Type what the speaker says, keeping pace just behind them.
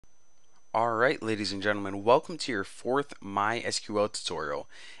Alright, ladies and gentlemen, welcome to your fourth MySQL tutorial.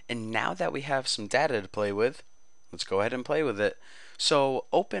 And now that we have some data to play with, let's go ahead and play with it. So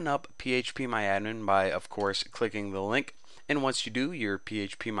open up PHPMyAdmin by, of course, clicking the link. And once you do, your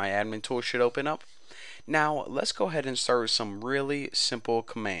PHPMyAdmin tool should open up. Now, let's go ahead and start with some really simple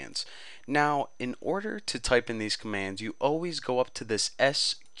commands. Now, in order to type in these commands, you always go up to this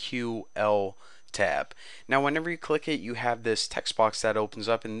SQL tab. Now, whenever you click it, you have this text box that opens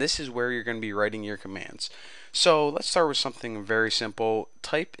up, and this is where you're going to be writing your commands. So, let's start with something very simple.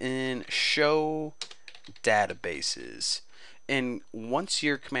 Type in show databases. And once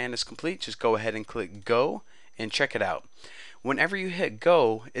your command is complete, just go ahead and click go and check it out. Whenever you hit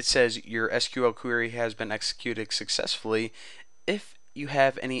go, it says your SQL query has been executed successfully. If you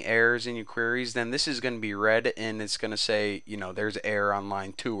have any errors in your queries, then this is going to be red and it's going to say, there's error on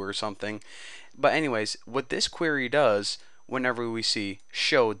line 2 or something. But anyways, what this query does, whenever we see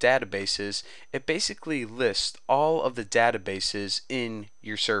show databases, it basically lists all of the databases in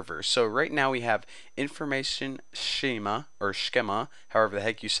your server. So right now we have information schema or schema, however the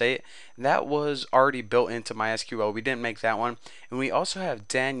heck you say it. That was already built into MySQL. We didn't make that one. And we also have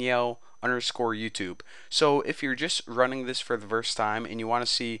Danielle_YouTube. So if you're just running this for the first time and you want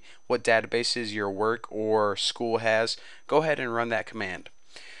to see what databases your work or school has, go ahead and run that command.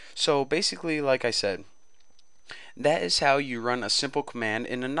 So basically, like I said, that is how you run a simple command.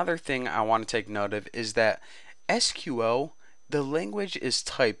 And another thing I want to take note of is that SQL, the language is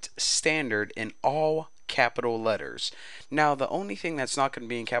typed standard in all capital letters. Now, the only thing that's not going to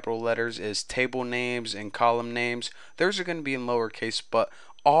be in capital letters is table names and column names. Those are going to be in lowercase, but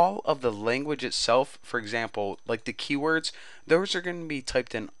all of the language itself, for example, like the keywords, those are going to be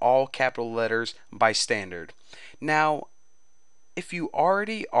typed in all capital letters by standard. Now, if you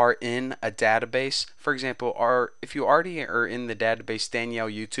already are in a database, for example, if you already are in the database Danielle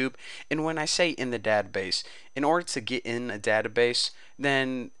YouTube, and when I say in the database, in order to get in a database,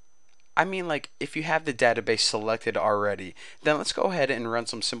 then I mean like if you have the database selected already, then let's go ahead and run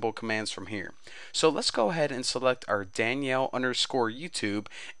some simple commands from here. So let's go ahead and select our Danielle_YouTube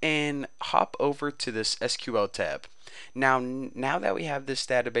and hop over to this SQL tab. Now that we have this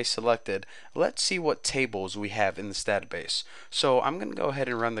database selected, let's see what tables we have in this database. So I'm going to go ahead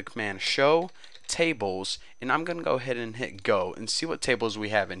and run the command show tables, and I'm going to go ahead and hit go and see what tables we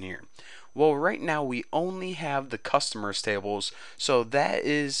have in here. Well, right now we only have the customers tables, so that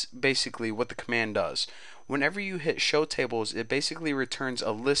is basically what the command does. Whenever you hit show tables, it basically returns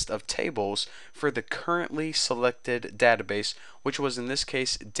a list of tables for the currently selected database, which was in this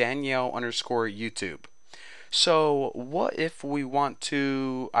case Danielle_YouTube. So what if we want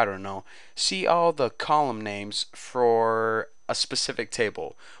to, I don't know, see all the column names for a specific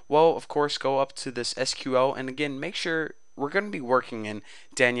table? Well, of course, go up to this SQL, and again, make sure we're going to be working in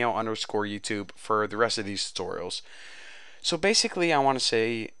Danielle_YouTube for the rest of these tutorials. So basically, I want to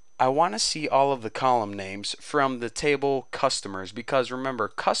see all of the column names from the table customers, because remember,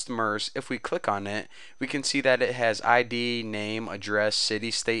 customers, if we click on it, we can see that it has ID, name, address,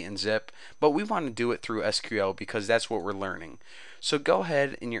 city, state, and zip, but we want to do it through SQL because that's what we're learning. So go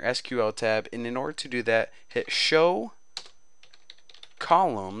ahead in your SQL tab, and in order to do that, hit show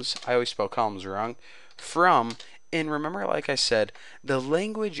columns, I always spell columns wrong, from, and remember, like I said, the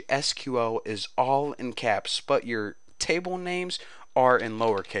language SQL is all in caps, but your table names are in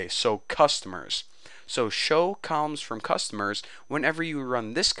lowercase, so customers. So show columns from customers, whenever you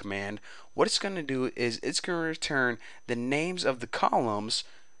run this command, what it's going to do is it's going to return the names of the columns,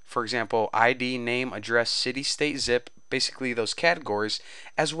 for example, ID, name, address, city, state, zip, basically those categories,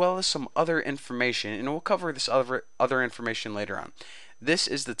 as well as some other information, and we'll cover this other information later on. This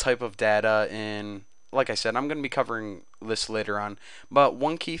is the type of data, and like I said, I'm going to be covering this later on, but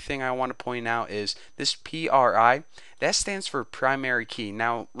one key thing I want to point out is this PRI, that stands for primary key.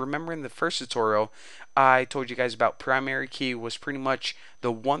 Now, remember in the first tutorial, I told you guys about primary key was pretty much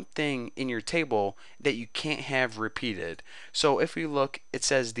the one thing in your table that you can't have repeated. So if we look, it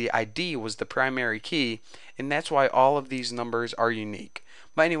says the ID was the primary key, and that's why all of these numbers are unique.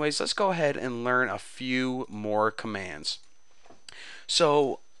 But anyways, let's go ahead and learn a few more commands.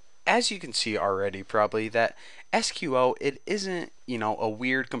 So as you can see already probably that SQL, it isn't, a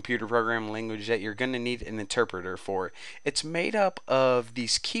weird computer programming language that you're going to need an interpreter for. It's made up of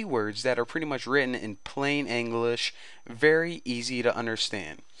these keywords that are pretty much written in plain English, very easy to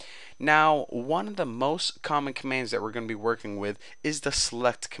understand. Now, one of the most common commands that we're going to be working with is the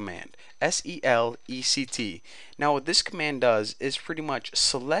select command, SELECT. Now, what this command does is pretty much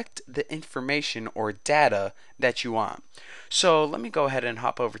select the information or data that you want. So let me go ahead and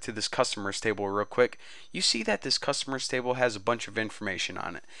hop over to this customers table real quick. You see that this customers table has a bunch of information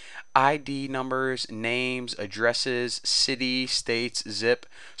on it. ID numbers, names, addresses, city, states, zip.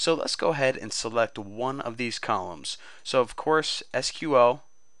 So let's go ahead and select one of these columns. So of course, SQL,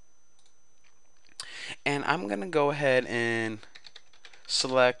 and I'm going to go ahead and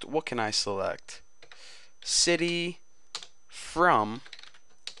select, what can I select? City from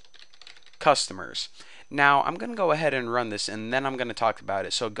customers. Now I'm going to go ahead and run this and then I'm going to talk about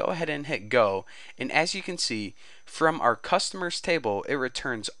it. So go ahead and hit go, and as you can see from our customers table it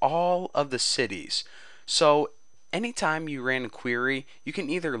returns all of the cities. So anytime you ran a query, you can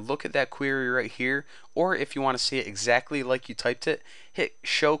either look at that query right here, or if you want to see it exactly like you typed it, hit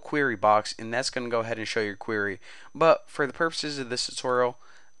show query box and that's going to go ahead and show your query. But for the purposes of this tutorial,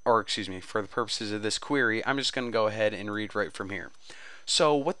 or excuse me, for the purposes of this query, I'm just going to go ahead and read right from here.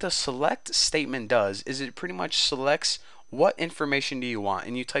 So what the select statement does is it pretty much selects what information do you want,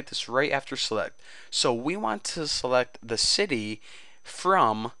 and you type this right after select. So we want to select the city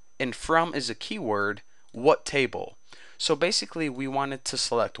from, and from is a keyword, what table. So basically we wanted to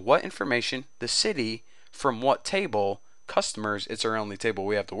select what information, the city, from what table, customers, it's our only table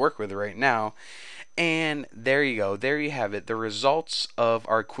we have to work with right now. And there you go, there you have it, the results of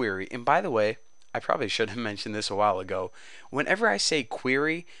our query. And by the way, I probably should have mentioned this a while ago. Whenever I say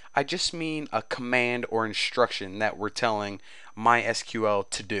query, I just mean a command or instruction that we're telling MySQL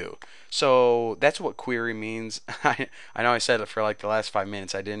to do. So that's what query means. I know I said it for like the last 5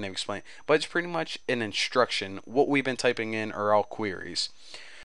 minutes. I didn't explain, but it's pretty much an instruction. What we've been typing in are all queries.